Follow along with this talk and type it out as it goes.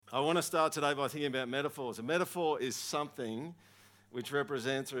I want to start today by thinking about metaphors. A metaphor is something which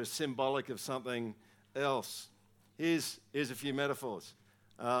represents or is symbolic of something else. Here's a few metaphors.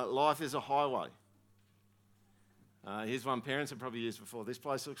 Life is a highway. Here's one parents have probably used before. This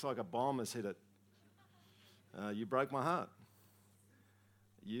place looks like a bomb has hit it. You broke my heart.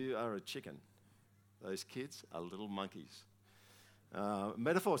 You are a chicken. Those kids are little monkeys.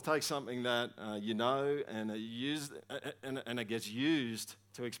 Metaphors take something that you know and it gets used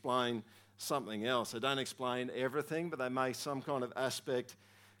to explain something else. They don't explain everything, but they make some kind of aspect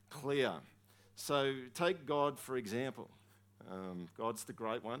clear. So take God, for example. God's the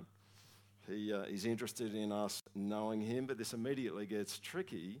great one. He's interested in us knowing him, but this immediately gets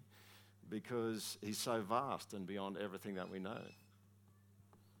tricky because he's so vast and beyond everything that we know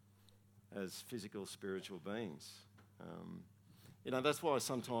as physical, spiritual beings. That's why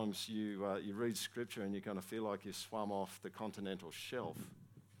sometimes you read Scripture and you kind of feel like you've swum off the continental shelf.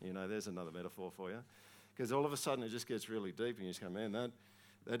 There's another metaphor for you. Because all of a sudden it just gets really deep and you just go, man,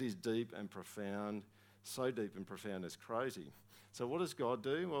 that is deep and profound, so deep and profound it's crazy. So what does God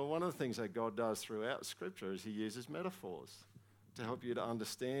do? Well, one of the things that God does throughout Scripture is he uses metaphors to help you to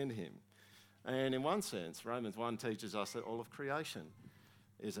understand him. And in one sense, Romans 1 teaches us that all of creation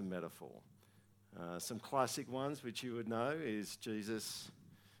is a metaphor. Some classic ones which you would know is Jesus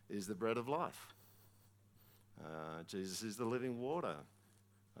is the bread of life. Jesus is the living water.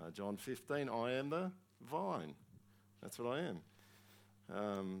 John 15, I am the vine. That's what I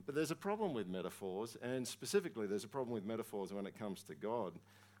am. But there's a problem with metaphors, and specifically there's a problem with metaphors when it comes to God.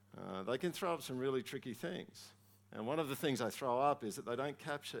 They can throw up some really tricky things. And one of the things they throw up is that they don't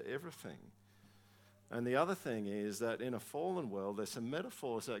capture everything. And the other thing is that in a fallen world, there's some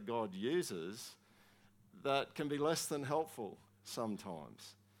metaphors that God uses that can be less than helpful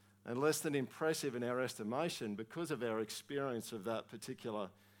sometimes and less than impressive in our estimation because of our experience of that particular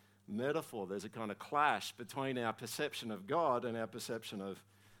metaphor. There's a kind of clash between our perception of God and our perception of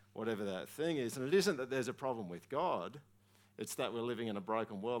whatever that thing is. And it isn't that there's a problem with God, it's that we're living in a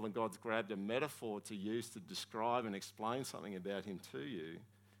broken world and God's grabbed a metaphor to use to describe and explain something about him to you,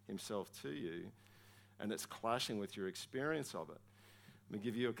 himself to you, and it's clashing with your experience of it. Let me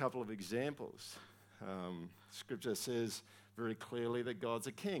give you a couple of examples. Scripture says very clearly that God's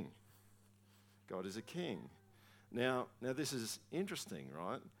a king. God is a king. Now this is interesting,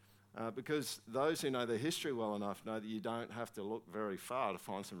 right? Because those who know the history well enough know that you don't have to look very far to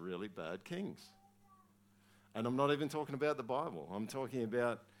find some really bad kings. And I'm not even talking about the Bible. I'm talking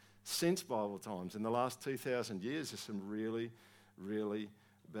about since Bible times. In the last 2,000 years, there's some really, really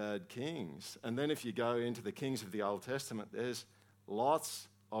bad kings. And then if you go into the kings of the Old Testament, there's lots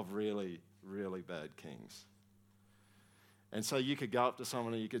of really, really bad kings. And so you could go up to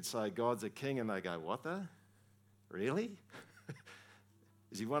someone and you could say, God's a king, and they go, what the? Really?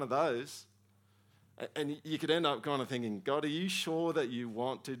 Is he one of those? And you could end up kind of thinking, God, are you sure that you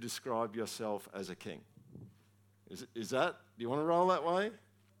want to describe yourself as a king? Is that, do you want to roll that way?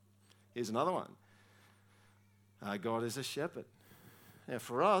 Here's another one. God is a shepherd. Now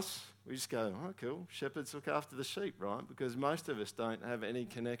for us, we just go, oh, cool, shepherds look after the sheep, right? Because most of us don't have any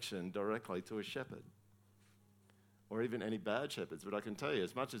connection directly to a shepherd or even any bad shepherds. But I can tell you,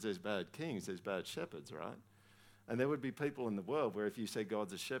 as much as there's bad kings, there's bad shepherds, right? And there would be people in the world where if you say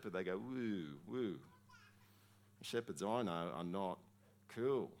God's a shepherd, they go, woo, woo. The shepherds I know are not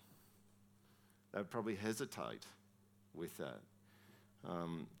cool. They would probably hesitate with that.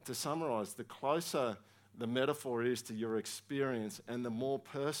 To summarise, the closer the metaphor is to your experience and the more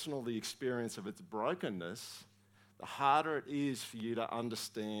personal the experience of its brokenness, the harder it is for you to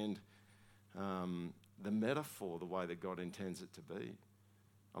understand the metaphor the way that God intends it to be.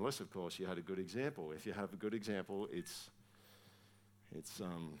 Unless, of course, you had a good example. If you have a good example, it's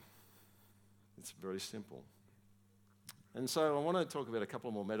very simple. And so I want to talk about a couple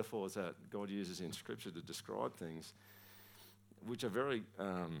more metaphors that God uses in Scripture to describe things, which are very,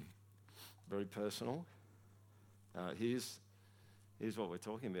 very personal. Here's what we're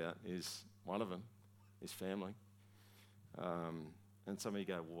talking about, is one of them, is family. And some of you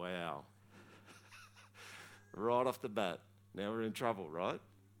go, wow. Right off the bat, now we're in trouble, right?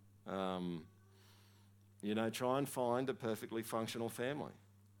 Try and find a perfectly functional family.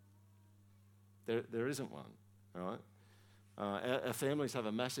 There isn't one, right? Our families have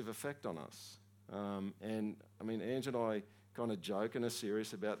a massive effect on us. And Ange and I kind of joke and are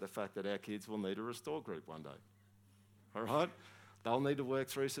serious about the fact that our kids will need a restore group one day. All right? They'll need to work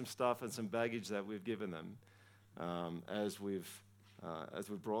through some stuff and some baggage that we've given them as we've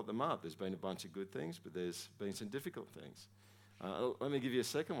brought them up. There's been a bunch of good things, but there's been some difficult things. Let me give you a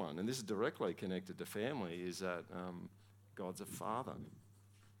second one, and this is directly connected to family, is that God's a father.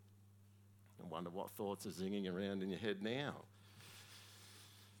 wonder what thoughts are zinging around in your head now.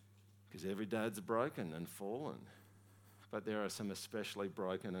 Because every dad's broken and fallen. But there are some especially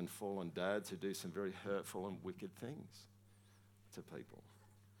broken and fallen dads who do some very hurtful and wicked things to people.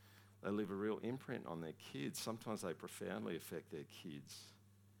 They leave a real imprint on their kids. Sometimes they profoundly affect their kids.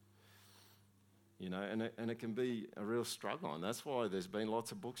 You know, and it can be a real struggle. And that's why there's been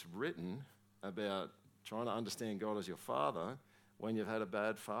lots of books written about trying to understand God as your father when you've had a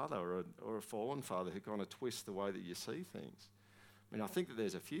bad father or a fallen father who kind of twists the way that you see things. I mean, I think that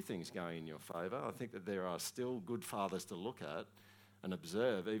there's a few things going in your favour. I think that there are still good fathers to look at and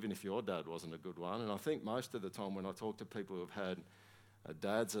observe, even if your dad wasn't a good one. And I think most of the time when I talk to people who have had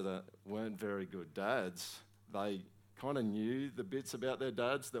dads that weren't very good dads, they kind of knew the bits about their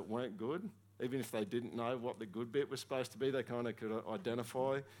dads that weren't good. Even if they didn't know what the good bit was supposed to be, they kind of could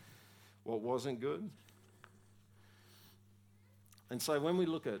identify what wasn't good. And so when we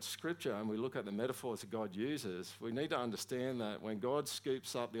look at Scripture and we look at the metaphors that God uses, we need to understand that when God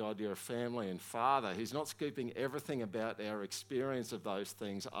scoops up the idea of family and father, he's not scooping everything about our experience of those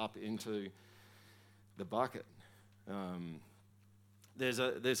things up into the bucket. There's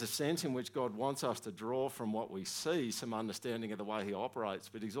a sense in which God wants us to draw from what we see some understanding of the way he operates,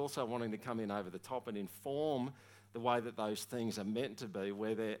 but he's also wanting to come in over the top and inform the way that those things are meant to be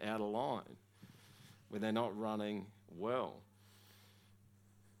where they're out of line, where they're not running well.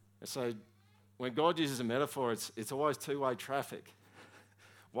 And so when God uses a metaphor, it's always two-way traffic.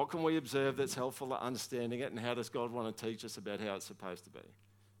 What can we observe that's helpful to understanding it, and how does God want to teach us about how it's supposed to be?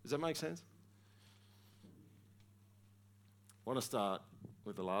 Does that make sense? I want to start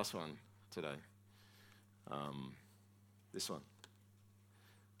with the last one today. This one.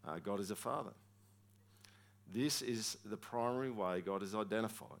 God is a father. This is the primary way God is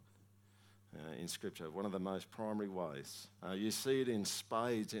identified in Scripture, one of the most primary ways. You see it in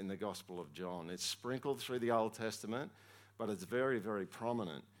spades in the Gospel of John. It's sprinkled through the Old Testament, but it's very, very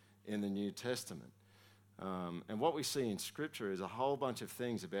prominent in the New Testament. And what we see in Scripture is a whole bunch of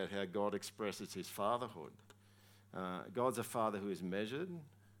things about how God expresses his fatherhood. God's a father who is measured,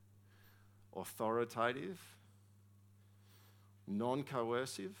 authoritative,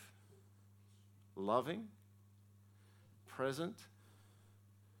 non-coercive, loving, present,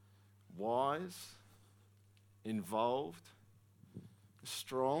 wise, involved,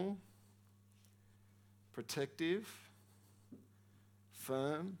 strong, protective,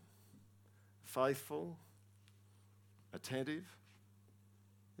 firm, faithful, attentive.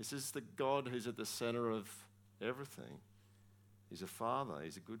 This is the God who's at the centre of everything. He's a father.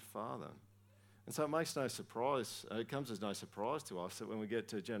 He's a good father. And so it makes no surprise, it comes as no surprise to us that when we get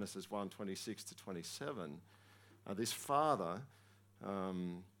to Genesis 1:26 to 27, this father,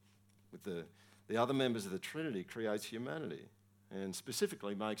 with the other members of the Trinity, creates humanity, and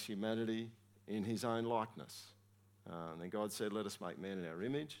specifically makes humanity in his own likeness. And then God said, let us make man in our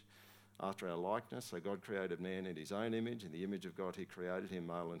image, after our likeness. So God created man in his own image. In the image of God he created him,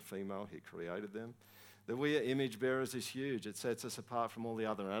 male and female, he created them. That we are image bearers is huge. It sets us apart from all the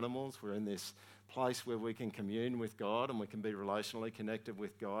other animals. We're in this place where we can commune with God and we can be relationally connected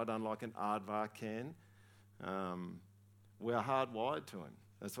with God, unlike an aardvark can. We are hardwired to him.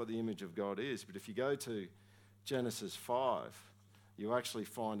 That's what the image of God is. But if you go to Genesis 5, you actually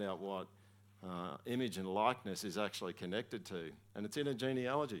find out what image and likeness is actually connected to. And it's in a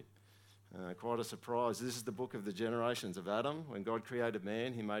genealogy. Quite a surprise. This is the book of the generations of Adam. When God created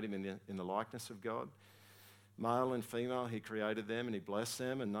man, he made him in the likeness of God. Male and female, he created them, and he blessed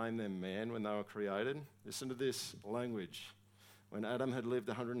them and named them man when they were created. Listen to this language. When Adam had lived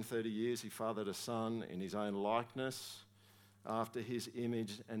 130 years, he fathered a son in his own likeness after his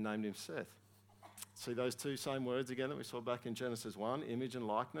image and named him Seth. See those two same words again that we saw back in Genesis 1, image and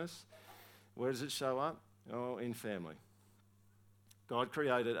likeness? Where does it show up? Oh, in family. God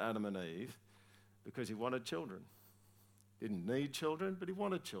created Adam and Eve because he wanted children. Didn't need children, but he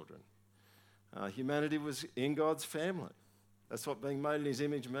wanted children. Humanity was in God's family. That's what being made in his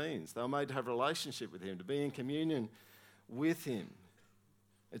image means. They were made to have a relationship with him, to be in communion with him.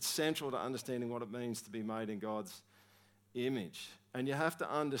 It's central to understanding what it means to be made in God's image. And you have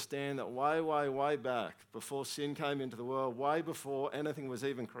to understand that way, way, way back, before sin came into the world, way before anything was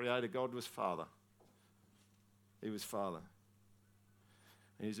even created, God was Father. He was Father.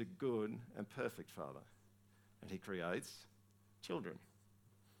 And he's a good and perfect Father. And he creates children.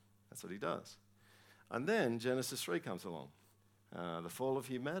 That's what he does. And then Genesis 3 comes along, the fall of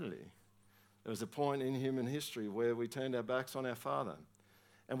humanity. There was a point in human history where we turned our backs on our Father.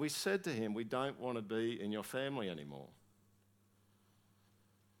 And we said to him, we don't want to be in your family anymore.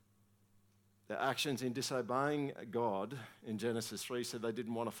 Their actions in disobeying God in Genesis 3 said they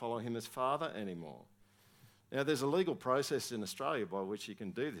didn't want to follow him as father anymore. Now, there's a legal process in Australia by which you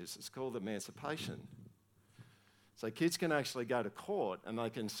can do this. It's called emancipation. So kids can actually go to court and they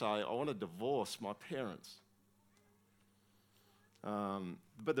can say, I want to divorce my parents.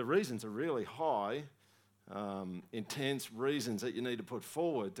 But the reasons are really high, intense reasons that you need to put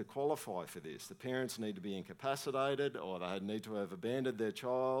forward to qualify for this. The parents need to be incapacitated, or they need to have abandoned their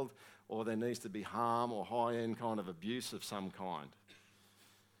child, or there needs to be harm or high-end kind of abuse of some kind.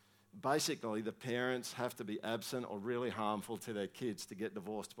 Basically, the parents have to be absent or really harmful to their kids to get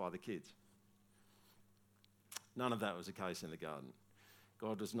divorced by the kids. None of that was the case in the garden.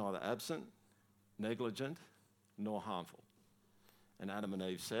 God was neither absent, negligent, nor harmful. And Adam and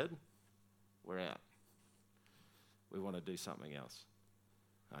Eve said, we're out. We want to do something else.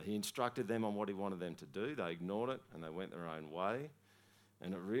 He instructed them on what he wanted them to do. They ignored it and they went their own way.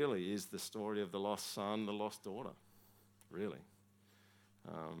 And it really is the story of the lost son, the lost daughter, really.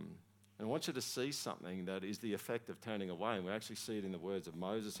 And I want you to see something that is the effect of turning away. And we actually see it in the words of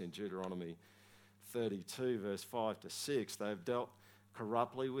Moses in Deuteronomy 32, verse 5 to 6. They have dealt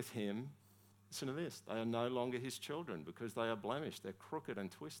corruptly with him. Listen to this. They are no longer his children because they are blemished. They're crooked and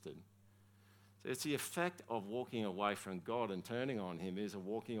twisted. So it's the effect of walking away from God and turning on him is a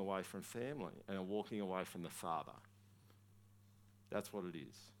walking away from family and a walking away from the Father. That's what it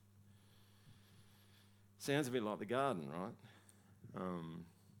is. Sounds a bit like the garden, right?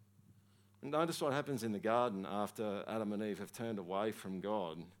 And notice what happens in the garden after Adam and Eve have turned away from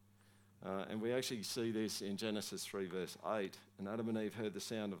God. And we actually see this in Genesis 3, verse 8. And Adam and Eve heard the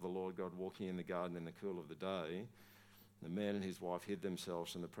sound of the Lord God walking in the garden in the cool of the day. The man and his wife hid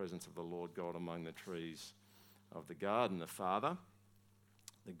themselves from the presence of the Lord God among the trees of the garden. The Father,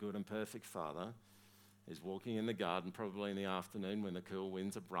 the good and perfect Father, is walking in the garden, probably in the afternoon when the cool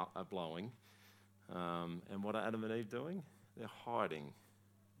winds are blowing. And what are Adam and Eve doing? They're hiding.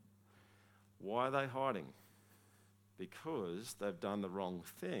 Why are they hiding? Because they've done the wrong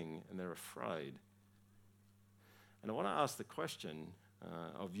thing and they're afraid. And I want to ask the question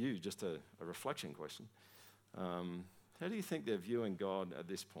of you, just a reflection question. How do you think they're viewing God at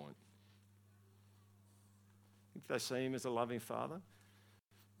this point? Think they see him as a loving father?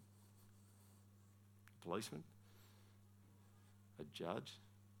 A policeman? A judge?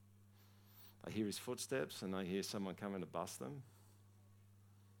 They hear his footsteps and they hear someone coming to bust them?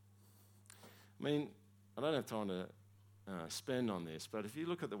 I mean, I don't have time to spend on this, but if you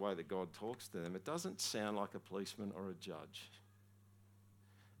look at the way that God talks to them, it doesn't sound like a policeman or a judge.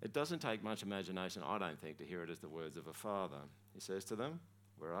 It doesn't take much imagination, I don't think, to hear it as the words of a father. He says to them,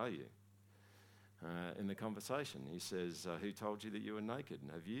 where are you? In the conversation, he says, who told you that you were naked?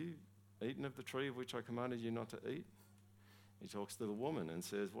 Have you eaten of the tree of which I commanded you not to eat? He talks to the woman and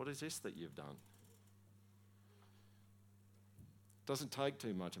says, what is this that you've done? Doesn't take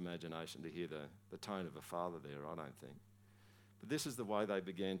too much imagination to hear the tone of a father there, I don't think. But this is the way they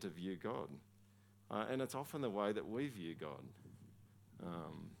began to view God. And it's often the way that we view God.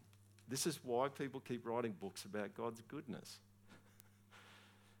 This is why people keep writing books about God's goodness.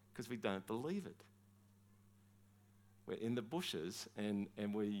 Because we don't believe it. We're in the bushes and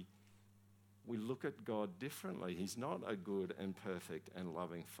we look at God differently. He's not a good and perfect and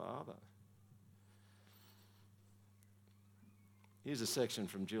loving Father. Here's a section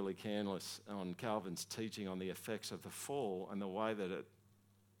from Julie Canlis on Calvin's teaching on the effects of the fall and the way that it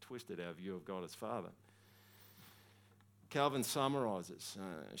twisted our view of God as Father. Calvin summarises,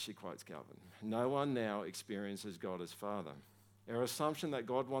 she quotes Calvin, no one now experiences God as Father. Our assumption that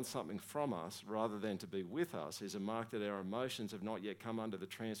God wants something from us rather than to be with us is a mark that our emotions have not yet come under the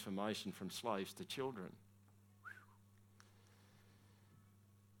transformation from slaves to children.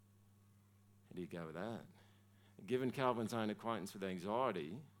 How do you go with that? Given Calvin's own acquaintance with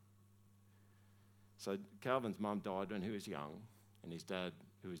anxiety, so Calvin's mum died when he was young, and his dad,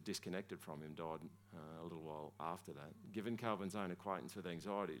 who was disconnected from him, died a little while after that. Given Calvin's own acquaintance with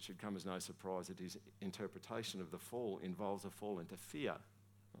anxiety, it should come as no surprise that his interpretation of the fall involves a fall into fear.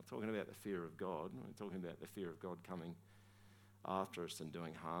 I'm not talking about the fear of God, we're talking about the fear of God coming after us and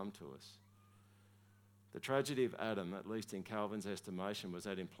doing harm to us. The tragedy of Adam, at least in Calvin's estimation, was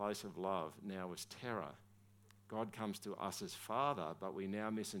that in place of love, now was terror. God comes to us as Father, but we now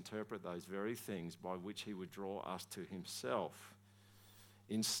misinterpret those very things by which he would draw us to himself.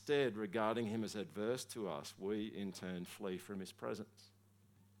 Instead, regarding him as adverse to us, we in turn flee from his presence.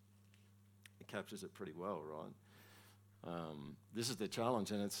 It captures it pretty well, right? This is the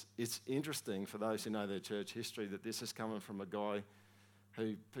challenge, and it's interesting for those who know their church history that this is coming from a guy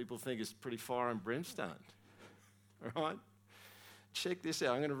who people think is pretty fire and brimstone, right? check this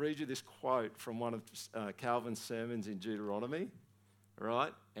out. I'm going to read you this quote from one of Calvin's sermons in Deuteronomy, all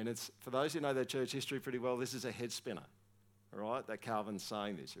right? And it's, for those who know their church history pretty well, this is a head spinner, all right, that Calvin's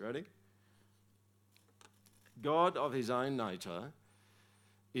saying this. You ready? God of his own nature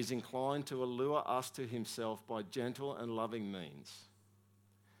is inclined to allure us to himself by gentle and loving means.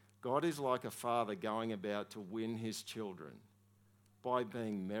 God is like a father going about to win his children by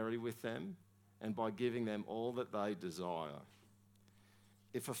being merry with them and by giving them all that they desire.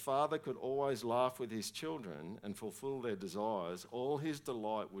 If a father could always laugh with his children and fulfill their desires, all his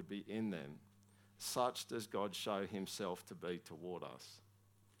delight would be in them. Such does God show himself to be toward us.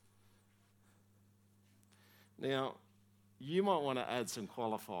 Now, you might want to add some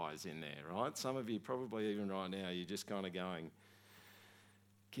qualifiers in there, right? Some of you probably even right now, you're just kind of going,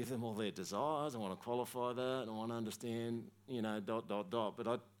 give them all their desires, I want to qualify that, I want to understand,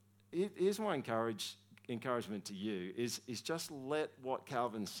 But here's my encouragement to you is just let what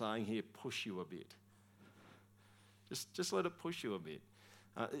Calvin's saying here push you a bit. Just let it push you a bit.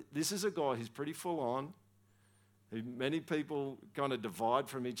 This is a guy who's pretty full on, who many people kind of divide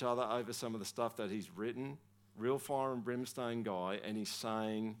from each other over some of the stuff that he's written. Real fire and brimstone guy, and he's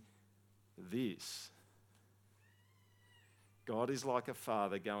saying this. God is like a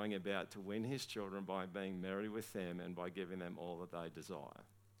father going about to win his children by being merry with them and by giving them all that they desire.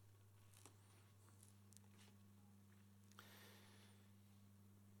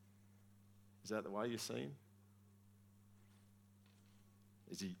 Is that the way you see him?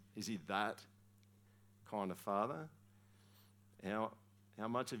 Is he that kind of father? How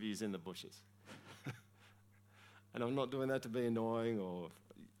much of you is in the bushes? And I'm not doing that to be annoying or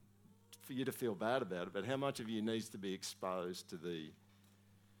for you to feel bad about it, but how much of you needs to be exposed to the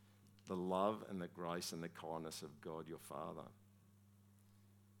love and the grace and the kindness of God your Father?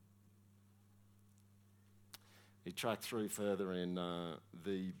 We track through further in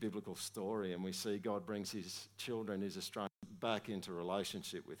the biblical story, and we see God brings his children, his estranged, back into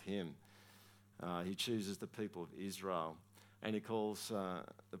relationship with him. He chooses the people of Israel, and he calls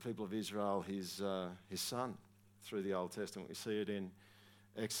the people of Israel his son through the Old Testament. We see it in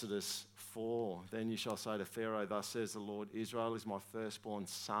Exodus 4. Then you shall say to Pharaoh, thus says the Lord, Israel is my firstborn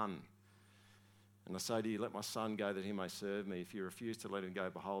son. And I say to you, let my son go that he may serve me. If you refuse to let him go,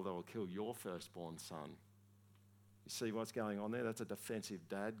 behold, I will kill your firstborn son. You see what's going on there? That's a defensive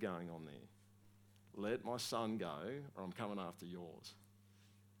dad going on there. Let my son go or I'm coming after yours.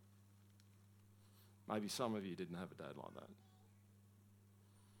 Maybe some of you didn't have a dad like that.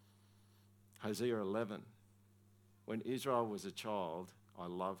 Hosea 11. When Israel was a child, I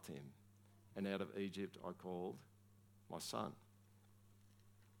loved him, and out of Egypt I called my son.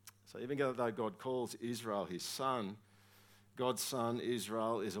 So even though God calls Israel his son, God's son,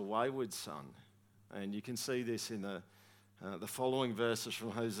 Israel, is a wayward son. And you can see this in the following verses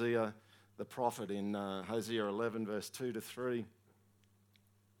from Hosea the prophet in Hosea 11, verse 2 to 3.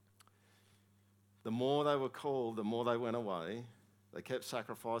 The more they were called, the more they went away. They kept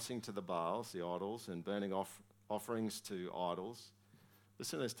sacrificing to the Baals, the idols, and burning offerings to idols.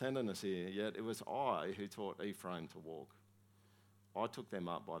 Listen, there's tenderness here. Yet it was I who taught Ephraim to walk. I took them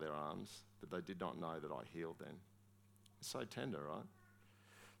up by their arms, but they did not know that I healed them. It's so tender, right?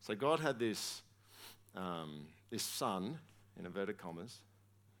 So God had this son, in inverted commas,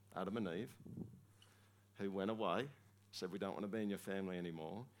 Adam and Eve, who went away, said, we don't want to be in your family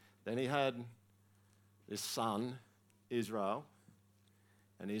anymore. Then he had this son, Israel,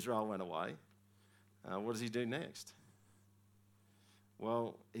 and Israel went away. What does he do next?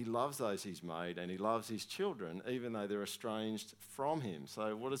 Well, he loves those he's made, and he loves his children, even though they're estranged from him.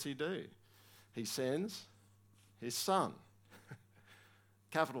 So what does he do? He sends his son,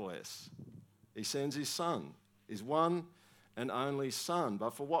 capital S. He sends his son, his one and only son.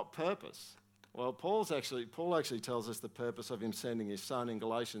 But for what purpose? Well, Paul actually tells us the purpose of him sending his son in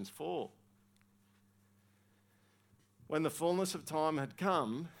Galatians 4. When the fullness of time had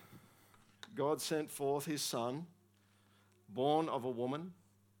come, God sent forth his son, born of a woman,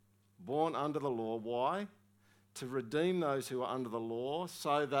 born under the law. Why? To redeem those who are under the law,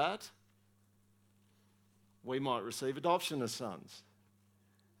 so that we might receive adoption as sons.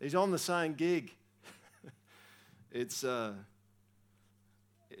 He's on the same gig. It's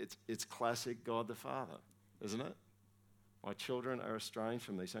classic God the Father, isn't it? My children are estranged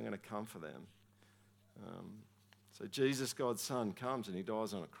from me, so I'm going to come for them. So Jesus, God's Son, comes and he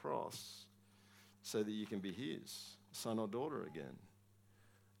dies on a cross so that you can be his son or daughter again.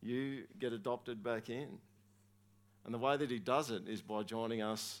 You get adopted back in. And the way that he does it is by joining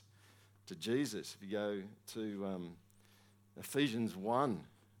us to Jesus. If you go to Ephesians 1,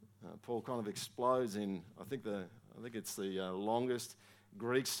 Paul kind of explodes in, I think I think it's the longest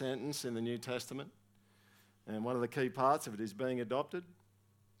Greek sentence in the New Testament. And one of the key parts of it is being adopted.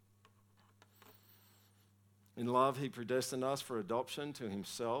 In love, he predestined us for adoption to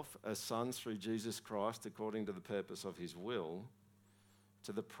himself as sons through Jesus Christ, according to the purpose of his will,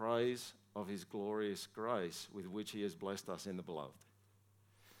 to the praise of his glorious grace with which he has blessed us in the beloved.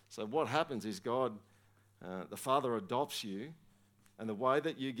 So what happens is God, the Father, adopts you, and the way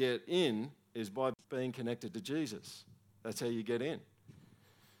that you get in is by being connected to Jesus. That's how you get in.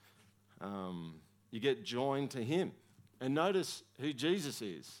 You get joined to him. And notice who Jesus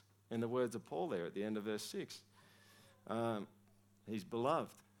is in the words of Paul there at the end of verse 6. He's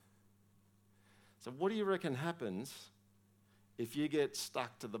beloved. So what do you reckon happens if you get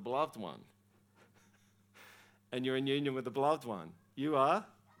stuck to the beloved one and you're in union with the beloved one? You are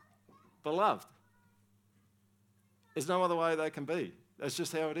beloved. There's no other way they can be. That's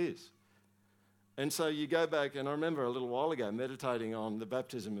just how it is. And so you go back, and I remember a little while ago meditating on the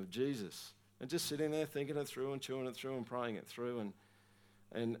baptism of Jesus and just sitting there thinking it through and chewing it through and praying it through.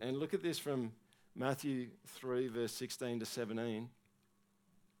 And look at this from Matthew 3, verse 16 to 17.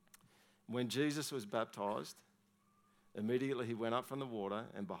 When Jesus was baptized, immediately he went up from the water,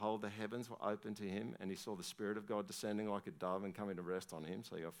 and behold, the heavens were opened to him, and he saw the Spirit of God descending like a dove and coming to rest on him.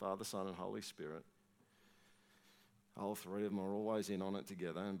 So you have Father, Son, and Holy Spirit. All three of them are always in on it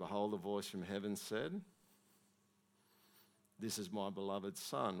together. And behold, a voice from heaven said, "This is my beloved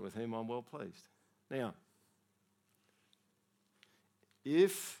Son, with whom I'm well pleased." Now,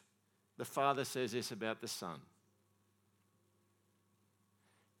 if the Father says this about the Son,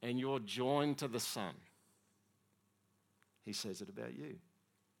 and you're joined to the Son, he says it about you.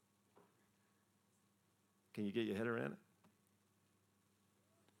 Can you get your head around it?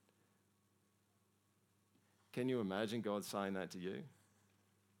 Can you imagine God saying that to you?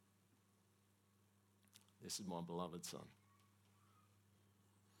 This is my beloved Son,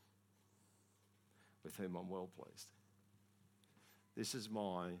 with whom I'm well pleased. This is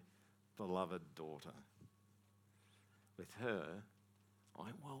my beloved daughter. With her,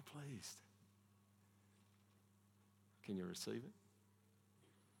 I'm well pleased. Can you receive it?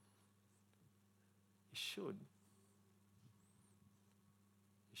 You should.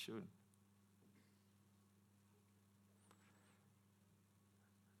 You should.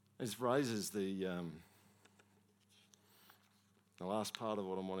 This raises the last part of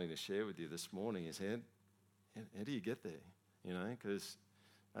what I'm wanting to share with you this morning is how do you get there? You know, because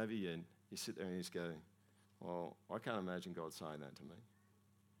maybe you sit there and you just go, well, I can't imagine God saying that to me.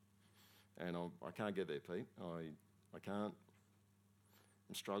 And I can't get there, Pete. I can't.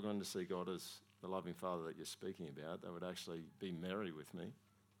 I'm struggling to see God as the loving Father that you're speaking about that would actually be merry with me.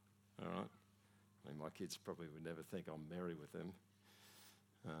 All right? I mean, my kids probably would never think I'm merry with them.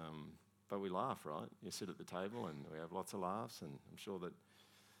 But we laugh, right? You sit at the table and we have lots of laughs, and I'm sure that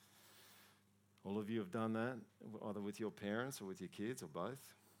all of you have done that, either with your parents or with your kids or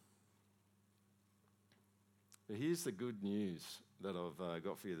both. But here's the good news that I've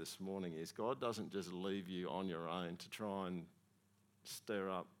got for you this morning is God doesn't just leave you on your own to try and stir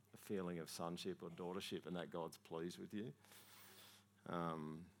up a feeling of sonship or daughtership and that God's pleased with you.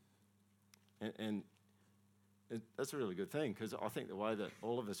 That's a really good thing, because I think the way that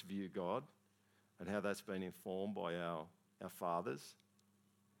all of us view God and how that's been informed by our fathers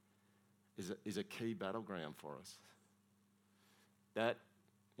is a key battleground for us. That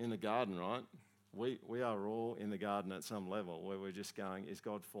in the garden, right? We are all in the garden at some level where we're just going, is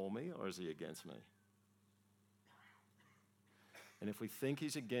God for me or is he against me? And if we think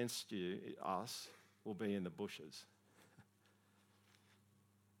he's against us, we'll be in the bushes.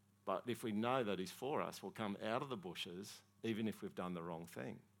 But if we know that he's for us, we'll come out of the bushes even if we've done the wrong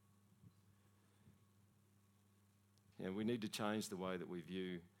thing. And we need to change the way that we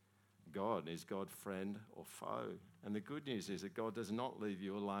view God. Is God friend or foe? And the good news is that God does not leave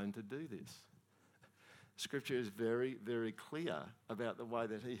you alone to do this. Scripture is very, very clear about the way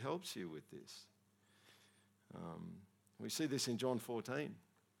that he helps you with this. We see this in John 14.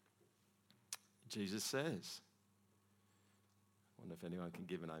 Jesus says, I wonder if anyone can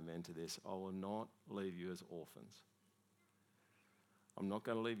give an amen to this, I will not leave you as orphans. I'm not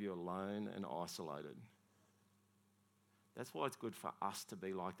going to leave you alone and isolated. That's why it's good for us to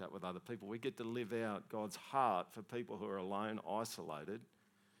be like that with other people. We get to live out God's heart for people who are alone, isolated,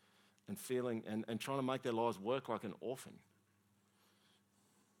 and feeling and trying to make their lives work like an orphan.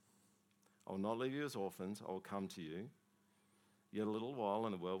 I will not leave you as orphans. I will come to you. Yet a little while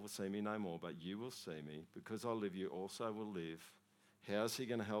and the world will see me no more, but you will see me. Because I live, you also will live. How's he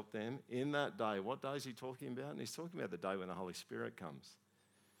going to help them? In that day. What day is he talking about? And he's talking about the day when the Holy Spirit comes.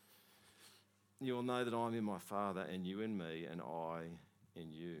 you will know that I'm in my Father, and you in me, and I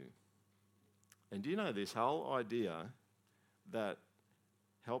in you. And do you know this whole idea that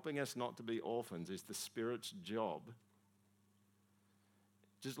helping us not to be orphans is the Spirit's job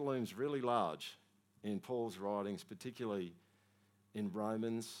just looms really large in Paul's writings, particularly in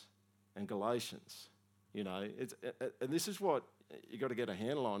Romans and Galatians. You know, and this is what you've got to get a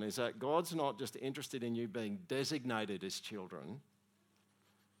handle on, is that God's not just interested in you being designated as children.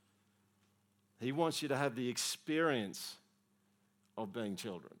 He wants you to have the experience of being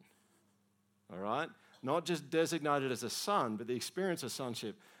children, all right? Not just designated as a son, but the experience of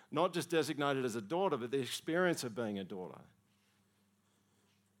sonship. Not just designated as a daughter, but the experience of being a daughter.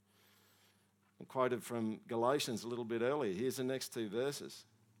 I quoted from Galatians a little bit earlier. Here's the next two verses.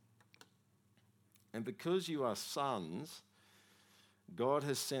 And because you are sons, God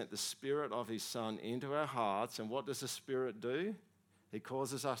has sent the Spirit of his Son into our hearts. And what does the Spirit do? He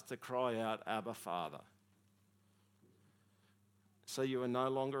causes us to cry out, Abba, Father. So you are no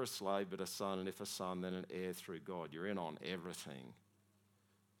longer a slave, but a son, and if a son, then an heir through God. You're in on everything.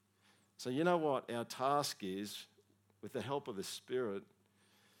 So you know what our task is, with the help of the Spirit,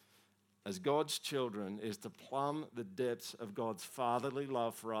 as God's children, is to plumb the depths of God's fatherly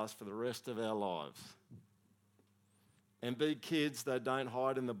love for us for the rest of our lives. And be kids that don't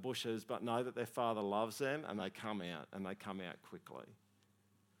hide in the bushes, but know that their Father loves them, and they come out, and they come out quickly.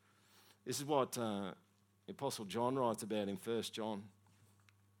 This is what the Apostle John writes about in 1 John.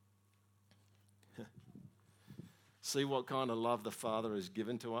 See what kind of love the Father has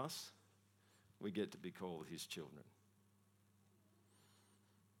given to us? We get to be called his children.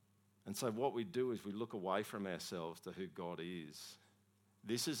 And so what we do is we look away from ourselves to who God is.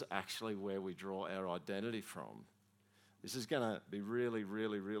 This is actually where we draw our identity from. This is going to be really,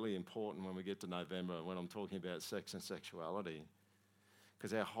 really, really important when we get to November, when I'm talking about sex and sexuality.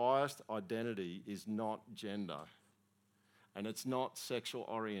 Because our highest identity is not gender, and it's not sexual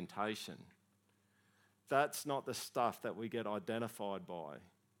orientation. That's not the stuff that we get identified by.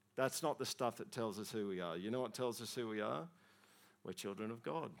 That's not the stuff that tells us who we are. You know what tells us who we are? We're children of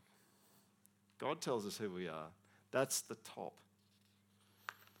God. God tells us who we are. That's the top.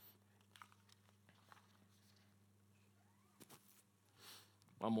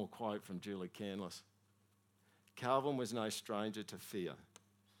 One more quote from Julie Canlis. Calvin was no stranger to fear.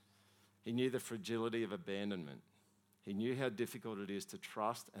 He knew the fragility of abandonment. He knew how difficult it is to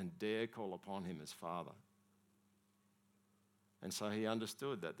trust and dare call upon him as Father. And so he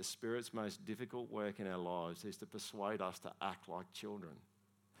understood that the Spirit's most difficult work in our lives is to persuade us to act like children.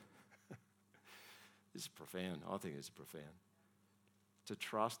 This is profound. I think it's profound. To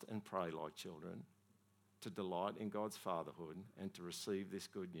trust and pray like children, to delight in God's fatherhood, and to receive this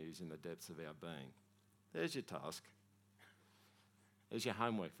good news in the depths of our being. There's your task. There's your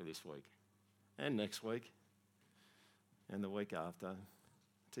homework for this week, and next week, and the week after,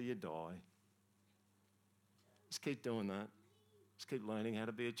 till you die. Just keep doing that. Just keep learning how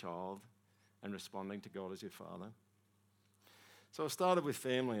to be a child and responding to God as your Father. So I started with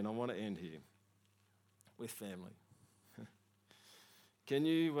family, and I want to end here with family. Can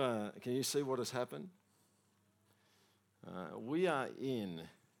you see what has happened? We are in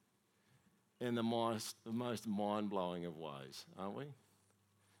the most mind-blowing of ways, aren't we?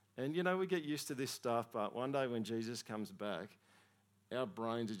 And you know, we get used to this stuff, but one day when Jesus comes back, our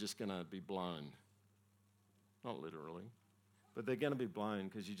brains are just going to be blown. Not literally, but they're going to be blown,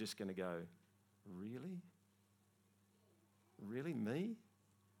 because you're just going to go, really? Really, me?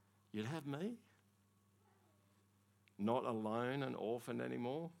 You'd have me? Not alone, an orphan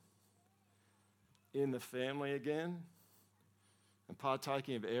anymore? In the family again? And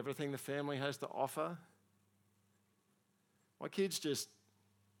partaking of everything the family has to offer? My kids just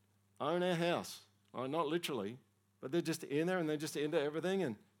own our house. Well, not literally, but they're just in there, and they're just into everything,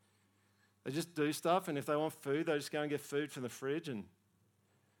 and they just do stuff, and if they want food, they just go and get food from the fridge, and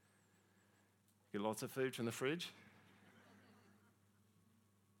get lots of food from the fridge.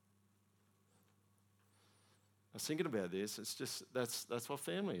 I was thinking about this. It's just, that's what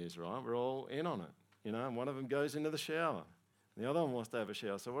family is, right? We're all in on it, you know, and one of them goes into the shower, and the other one wants to have a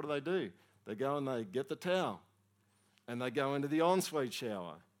shower. So what do? They go and they get the towel, and they go into the ensuite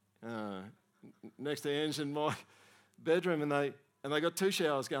shower next to Ange and my bedroom, and they got two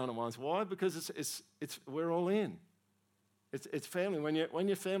showers going at once. Why? Because it's we're all in. It's family. When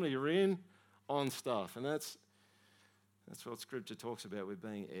you're family, you're in on stuff, and that's what Scripture talks about with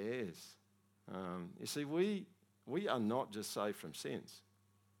being heirs. You see, we are not just saved from sins.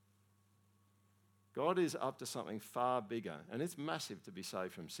 God is up to something far bigger, and it's massive to be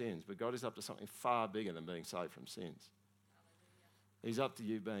saved from sins, but God is up to something far bigger than being saved from sins. He's up to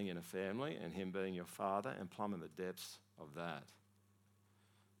you being in a family and him being your father and plumbing the depths of that.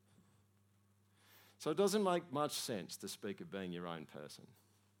 So it doesn't make much sense to speak of being your own person.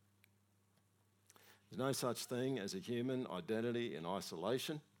 There's no such thing as a human identity in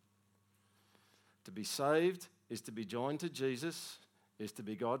isolation. To be saved is to be joined to Jesus, is to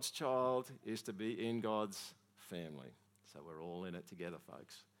be God's child, is to be in God's family. So we're all in it together,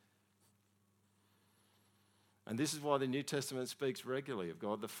 folks. And this is why the New Testament speaks regularly of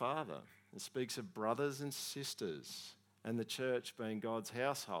God the Father. It speaks of brothers and sisters and the church being God's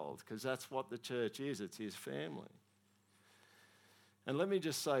household, because that's what the church is. It's his family. And let me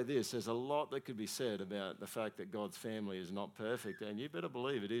just say this, there's a lot that could be said about the fact that God's family is not perfect, and you better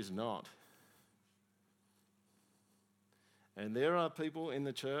believe it is not. And there are people in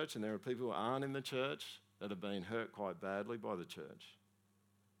the church, and there are people who aren't in the church, that have been hurt quite badly by the church.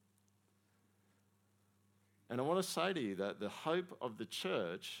 And I want to say to you that the hope of the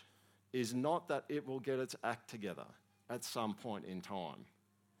church is not that it will get its act together at some point in time.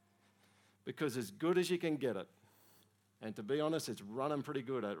 Because as good as you can get it, and to be honest, it's running pretty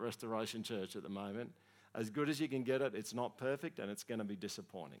good at Restoration Church at the moment, as good as you can get it, it's not perfect and it's going to be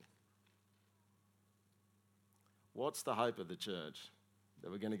disappointing. What's the hope of the church?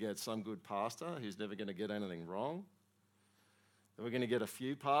 That we're going to get some good pastor who's never going to get anything wrong? That we're going to get a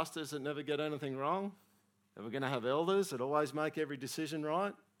few pastors that never get anything wrong? That we're going to have elders that always make every decision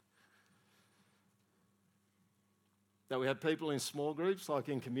right? That we have people in small groups, like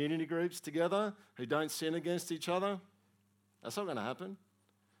in community groups together, who don't sin against each other? That's not going to happen.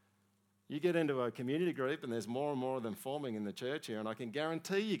 You get into a community group and there's more and more of them forming in the church here, and I can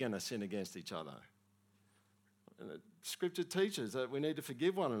guarantee you're going to sin against each other. And Scripture teaches that we need to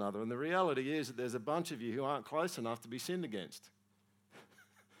forgive one another, and the reality is that there's a bunch of you who aren't close enough to be sinned against.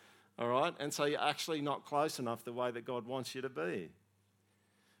 All right? And so you're actually not close enough the way that God wants you to be.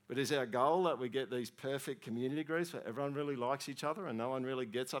 But is our goal that we get these perfect community groups where everyone really likes each other and no one really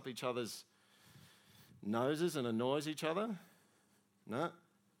gets up each other's noses and annoys each other? No.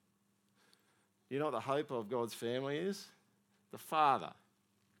 You know what the hope of God's family is? The Father.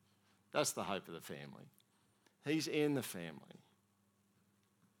 That's the hope of the family. He's in the family.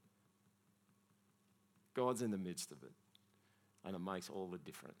 God's in the midst of it. And it makes all the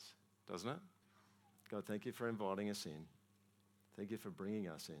difference, doesn't it? God, thank you for inviting us in. Thank you for bringing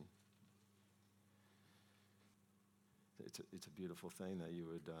us in. It's a beautiful thing that you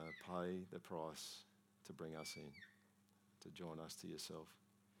would pay the price to bring us in, to join us to yourself.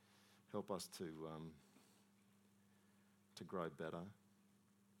 Help us to grow better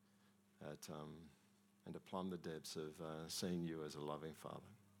at, and to plumb the depths of seeing you as a loving Father.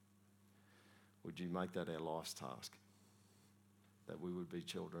 Would you make that our life's task? That we would be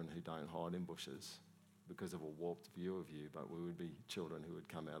children who don't hide in bushes because of a warped view of you, but we would be children who would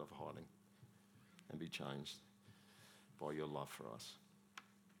come out of hiding and be changed by your love for us.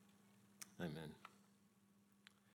 Amen.